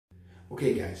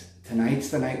Okay guys, tonight's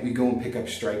the night we go and pick up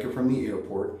Striker from the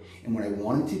airport, and what I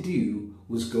wanted to do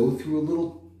was go through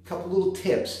a couple little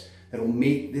tips that'll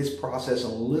make this process a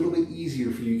little bit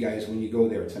easier for you guys when you go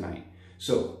there tonight.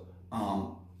 So,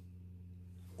 a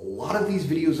lot of these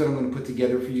videos that I'm going to put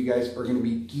together for you guys are going to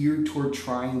be geared toward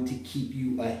trying to keep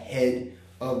you ahead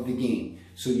of the game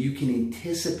so you can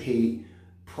anticipate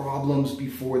problems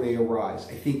before they arise.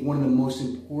 I think one of the most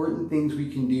important things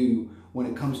we can do when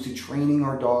it comes to training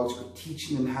our dogs or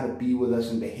teaching them how to be with us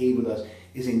and behave with us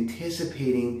is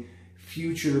anticipating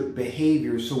future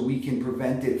behavior so we can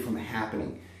prevent it from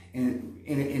happening. And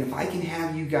if I can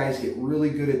have you guys get really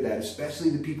good at that, especially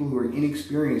the people who are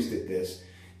inexperienced at this,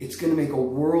 it's going to make a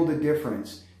world of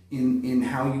difference in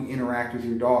how you interact with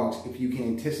your dogs if you can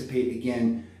anticipate,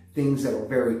 again, things that are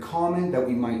very common that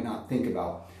we might not think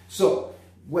about. So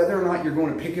whether or not you're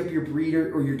going to pick up your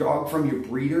breeder or your dog from your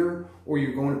breeder, or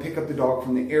you're going to pick up the dog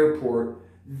from the airport,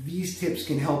 these tips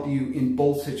can help you in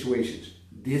both situations.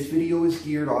 This video is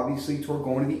geared obviously toward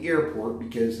going to the airport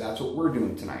because that's what we're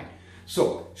doing tonight.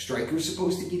 So Striker's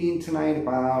supposed to get in tonight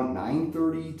about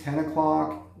 9:30, 10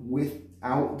 o'clock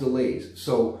without delays.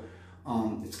 So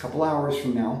it's a couple hours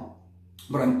from now,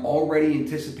 but I'm already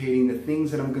anticipating the things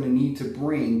that I'm going to need to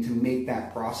bring to make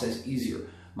that process easier.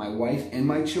 My wife and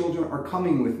my children are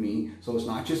coming with me, so it's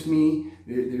not just me.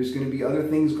 There's going to be other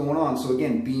things going on. So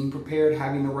again, being prepared,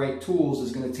 having the right tools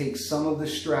is going to take some of the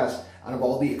stress out of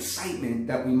all the excitement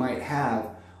that we might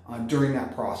have during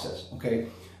that process, okay?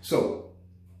 So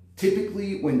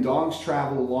typically when dogs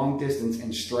travel a long distance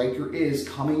and Striker is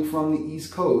coming from the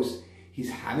East Coast,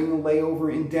 he's having a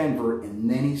layover in Denver and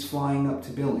then he's flying up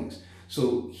to Billings.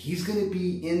 So he's going to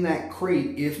be in that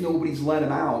crate if nobody's let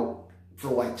him out for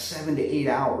like 7 to 8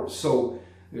 hours. So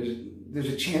there's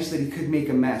a chance that he could make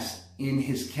a mess in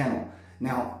his kennel.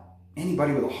 Now,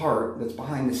 anybody with a heart that's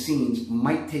behind the scenes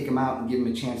might take him out and give him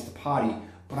a chance to potty,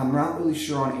 but I'm not really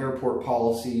sure on airport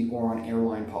policy or on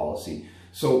airline policy.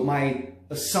 So my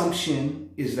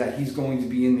assumption is that he's going to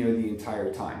be in there the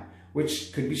entire time,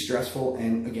 which could be stressful,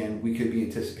 and again, we could be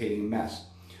anticipating a mess.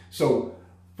 So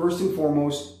first and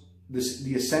foremost,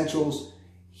 the essentials.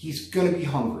 He's going to be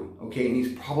hungry, okay, and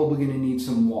he's probably going to need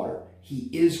some water. He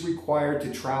is required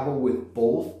to travel with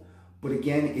both, but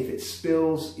again, if it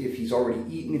spills, if he's already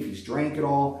eaten, if he's drank it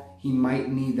all, he might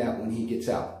need that when he gets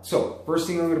out. So first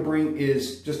thing I'm going to bring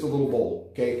is just a little bowl,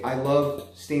 okay? I love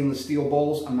stainless steel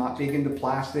bowls. I'm not big into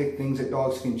plastic, things that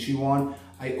dogs can chew on.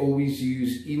 I always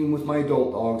use, even with my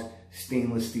adult dogs,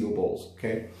 stainless steel bowls,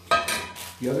 okay?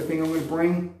 The other thing I'm going to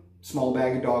bring, small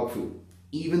bag of dog food.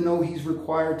 Even though he's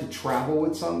required to travel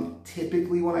with some,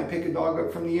 typically when I pick a dog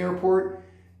up from the airport,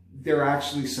 there are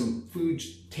actually some food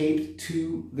taped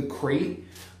to the crate.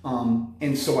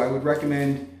 And so I would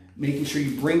recommend making sure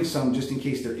you bring some just in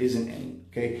case there isn't any,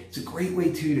 okay? It's a great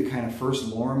way too to kind of first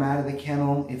lure them out of the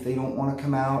kennel if they don't want to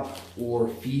come out, or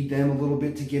feed them a little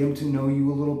bit to get them to know you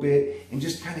a little bit, and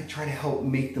just kind of try to help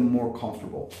make them more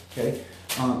comfortable, okay?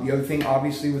 The other thing,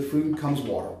 obviously, with food comes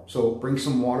water. So bring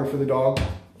some water for the dog.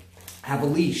 Have a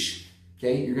leash,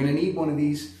 okay? You're gonna need one of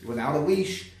these. Without a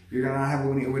leash, you're gonna not have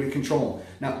a way to control him.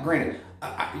 Now, granted,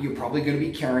 you're probably gonna be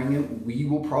carrying him. We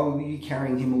will probably be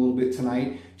carrying him a little bit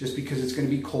tonight just because it's gonna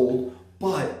be cold,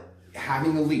 but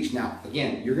having a leash. Now,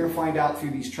 again, you're gonna find out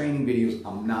through these training videos,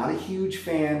 I'm not a huge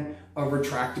fan of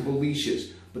retractable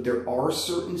leashes, but there are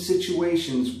certain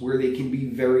situations where they can be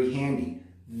very handy.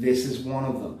 This is one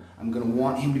of them. I'm gonna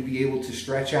want him to be able to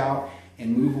stretch out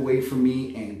and move away from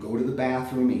me and go to the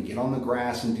bathroom and get on the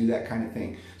grass and do that kind of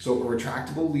thing. So a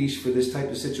retractable leash for this type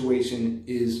of situation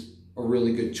is a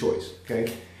really good choice,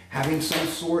 okay? Having some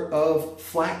sort of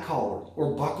flat collar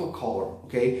or buckle collar,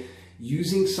 okay?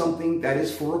 Using something that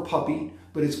is for a puppy,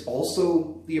 but it's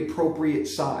also the appropriate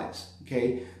size,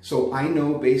 okay? So I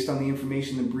know based on the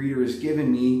information the breeder has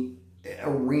given me,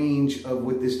 a range of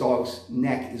what this dog's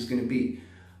neck is gonna be.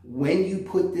 When you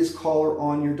put this collar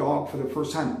on your dog for the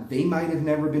first time, they might have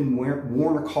never been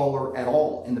worn a collar at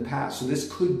all in the past. So this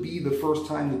could be the first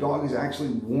time the dog has actually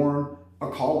worn a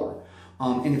collar.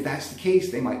 And if that's the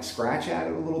case, they might scratch at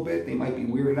it a little bit. They might be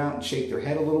weirded out and shake their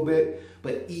head a little bit.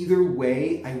 But either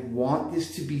way, I want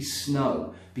this to be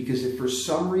snug, because if for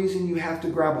some reason you have to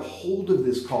grab a hold of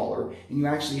this collar and you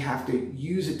actually have to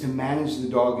use it to manage the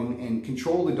dog and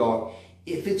control the dog,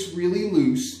 if it's really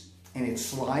loose, and it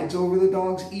slides over the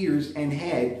dog's ears and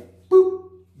head, boop,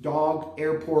 dog,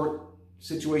 airport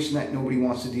situation that nobody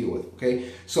wants to deal with,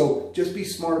 okay? So just be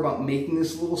smart about making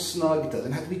this a little snug. It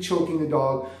doesn't have to be choking the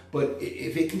dog, but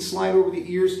if it can slide over the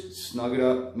ears, snug it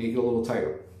up, make it a little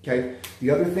tighter, okay? The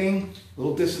other thing, a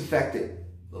little disinfectant.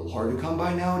 A little hard to come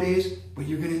by nowadays, but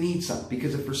you're going to need some,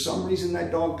 because if for some reason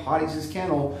that dog potties his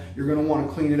kennel, you're going to want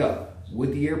to clean it up.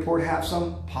 Would the airport have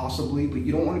some? Possibly, but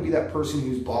you don't want to be that person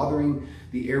who's bothering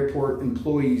the airport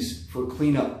employees for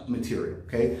cleanup material,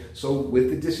 okay? So with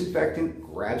the disinfectant,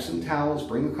 grab some towels,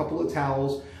 bring a couple of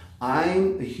towels.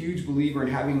 I'm a huge believer in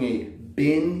having a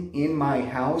bin in my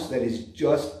house that is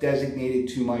just designated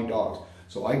to my dogs.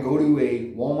 So I go to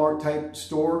a Walmart type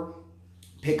store,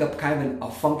 pick up kind of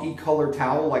a funky color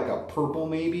towel, like a purple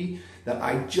maybe, that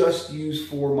I just use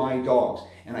for my dogs,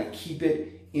 and I keep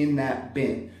it in that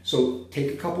bin. So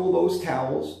take a couple of those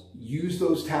towels, use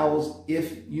those towels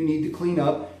if you need to clean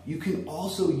up. You can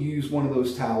also use one of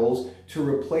those towels to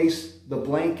replace the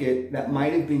blanket that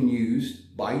might have been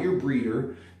used by your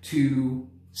breeder to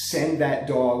send that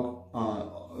dog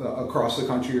across the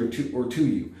country or to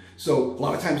you. So a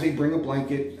lot of times they bring a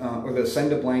blanket or they'll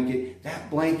send a blanket. That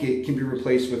blanket can be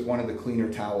replaced with one of the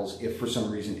cleaner towels if for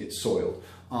some reason it's soiled.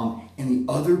 And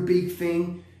the other big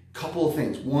thing, couple of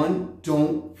things. One,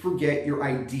 don't forget your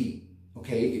ID.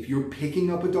 Okay, if you're picking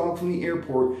up a dog from the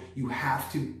airport, you have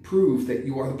to prove that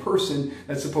you are the person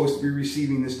that's supposed to be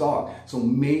receiving this dog. So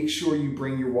make sure you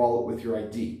bring your wallet with your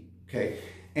ID. Okay,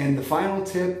 and the final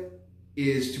tip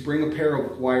is to bring a pair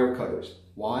of wire cutters.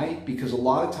 Why? Because a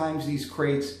lot of times these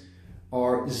crates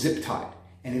are zip tied.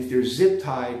 And if they're zip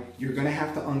tied, you're going to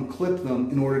have to unclip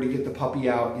them in order to get the puppy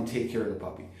out and take care of the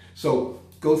puppy. So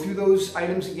go through those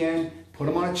items again, put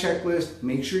them on a checklist,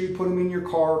 make sure you put them in your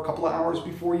car a couple of hours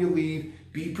before you leave.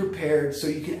 Be prepared so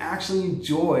you can actually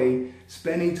enjoy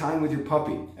spending time with your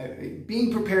puppy.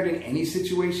 Being prepared in any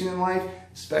situation in life,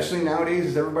 especially nowadays,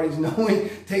 as everybody's knowing,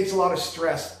 takes a lot of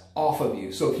stress off of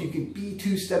you. So if you can be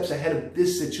 2 steps ahead of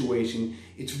this situation,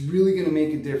 it's really going to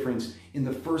make a difference in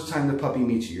the first time the puppy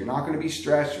meets you. You're not going to be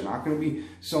stressed. You're not going to be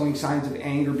showing signs of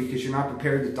anger because you're not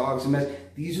prepared. The dog's a mess.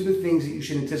 These are the things that you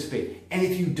should anticipate. And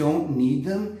if you don't need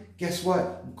them, guess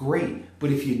what? Great.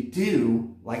 But if you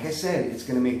do, like I said, it's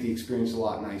going to make the experience a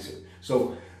lot nicer.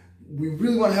 So we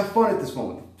really want to have fun at this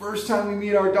moment. The first time we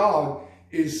meet our dog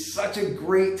is such a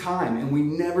great time, and we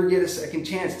never get a second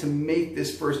chance to make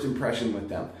this first impression with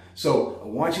them. So I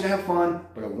want you to have fun,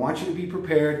 but I want you to be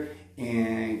prepared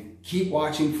and keep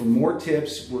watching for more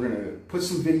tips. We're going to put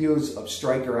some videos of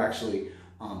Striker actually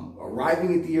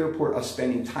arriving at the airport, us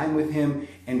spending time with him,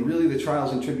 and really the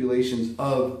trials and tribulations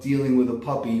of dealing with a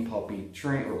puppy potty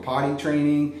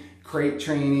training, crate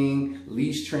training,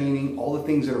 leash training, all the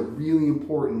things that are really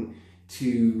important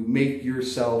to make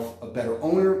yourself a better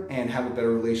owner and have a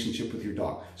better relationship with your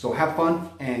dog. So have fun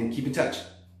and keep in touch.